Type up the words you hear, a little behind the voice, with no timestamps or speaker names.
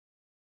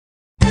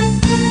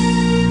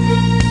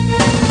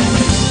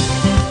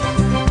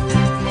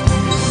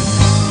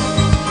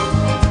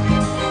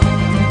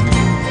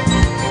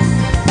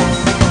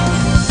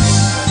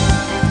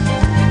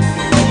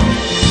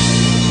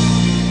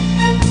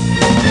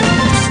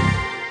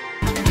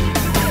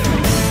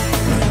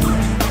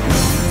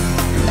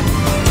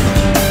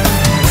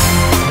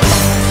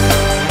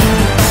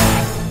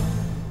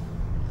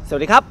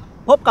วัสดีครับ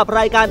พบกับ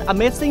รายการ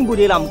Amazing บุ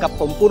รีรัมย์กับ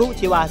ผมปุรุ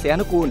ชีวาเสีย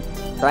นุกูล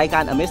รายกา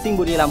ร Amazing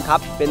บุรีรัมย์ครับ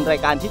เป็นราย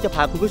การที่จะพ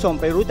าคุณผู้ชม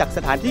ไปรู้จักส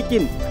ถานที่กิ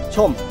นช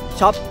ม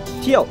ช็อป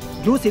เที่ยว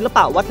ดูศิลป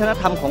ะวัฒน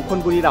ธรรมของคน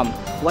บุรีรัมย์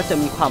ว่าจะ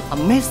มีความ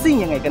Amazing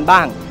ยังไงกันบ้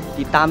าง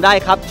ติดตามได้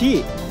ครับที่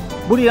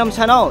บุรีรัมย์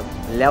Channel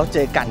แล้วเจ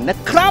อกันนะ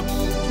ครับ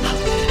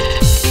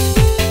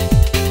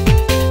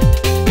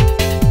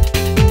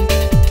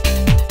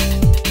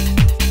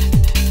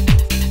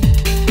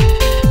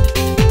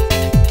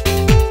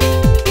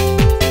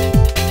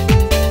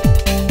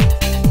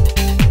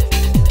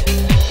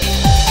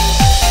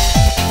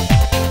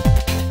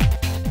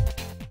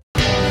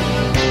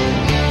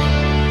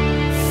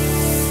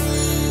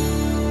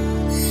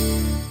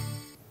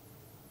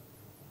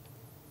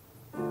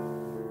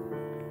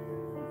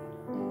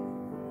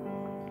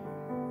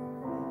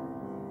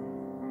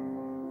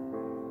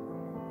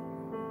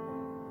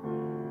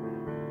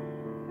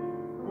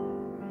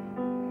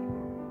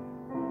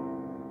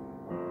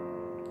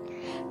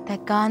แต่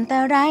ก่อนแต่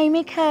ไรไ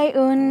ม่เคย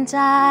อุ่นใจ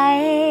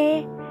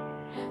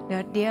โด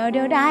ดเดี่ยวเดี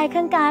ยวดาย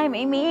ข้างกายไ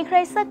ม่มีใคร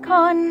สักค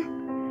น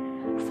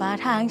ฝ่า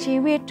ทางชี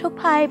วิตทุก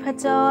ภัยผ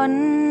จญ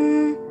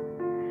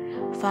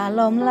ฝ่า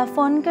ลมและฝ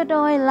นก็โด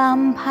ยล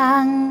ำพั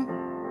ง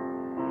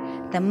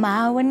แต่มา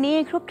วันนี้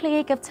คลุกคลี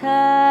กับเธ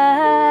อ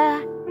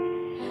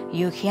อ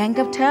ยู่เคียง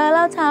กับเธอแ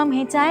ล้วทำใ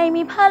ห้ใจ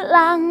มีพ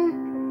ลัง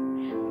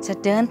จะ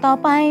เดินต่อ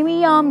ไปไม่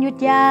ยอมหยุด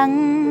ยั้ง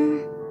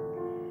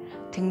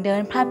ถึงเดิ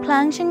นพลัดพ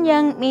ลั้งฉันยั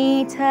งมี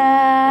เธอ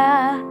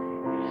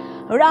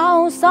เรา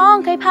สอง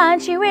เคยผ่าน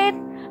ชีวิต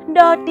โด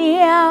ดเ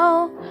ดี่ยว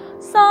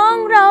สอง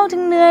เราถึ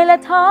งเหนื่อยและ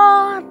ท้อ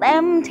เต็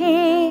มที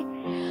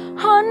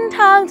หนท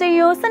างจะอ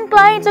ยู่สั้นไก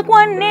ลจาก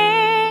วัน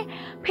นี้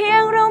เพีย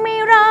งเรามี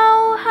เรา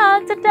หาก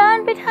จะเดิน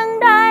ไปทาง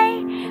ใด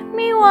ไ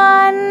ม่ห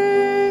วั่น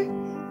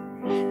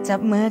จับ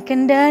มือกัน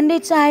เดินด้ว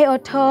ยใจอ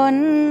ดทน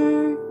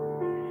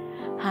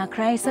หากใค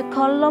รสักค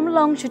นล้มล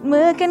งฉุด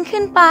มือกัน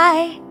ขึ้นไป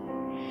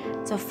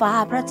จะฝ่า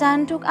ประจัน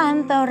ทุกอัน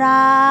ตร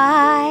า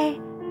ย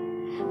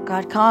กอ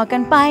ดคอกั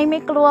นไปไม่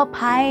กลัว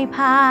ภัย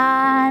ผ่า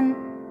น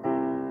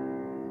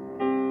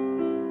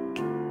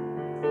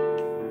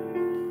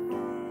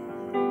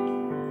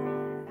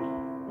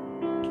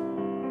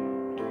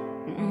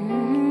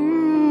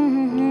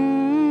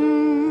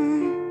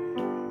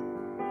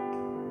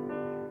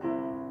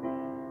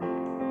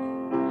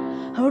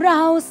เร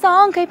าสอ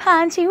งเคยผ่า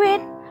นชีวิต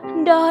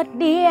โดด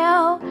เดี่ยว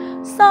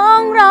สอง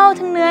เรา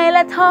ทั้งเหนื่อยแล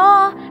ะท้อ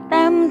เ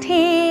ต็ม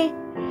ที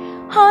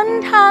หน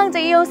ทางจ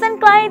ะอยู่สั้น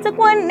ไกลจาก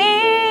วัน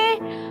นี้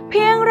เ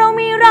พียงเรา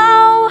มีเรา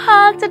ห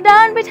ากจะเดิ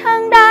นไปทา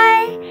งใด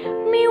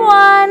ไม่ห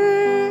วั่น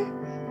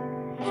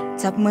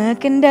จับมือ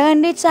กันเดิน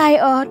ด้วยใจ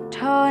อด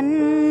ทน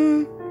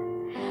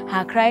หา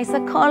กใครสั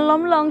กคนล้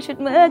มลงฉุด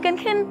มือกัน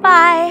ขึ้นไป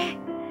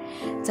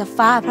จะ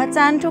ฝ่าพระ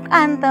จันทร์ทุก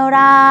อันตร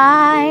า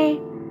ย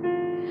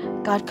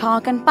กอดคอ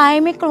กันไป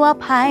ไม่กลัว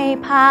ภัย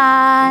ผ่า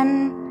น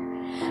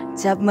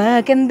จับมือ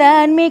กันเดิ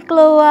นไม่ก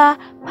ลัว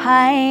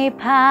ภัย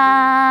ผ่า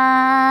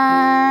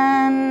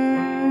น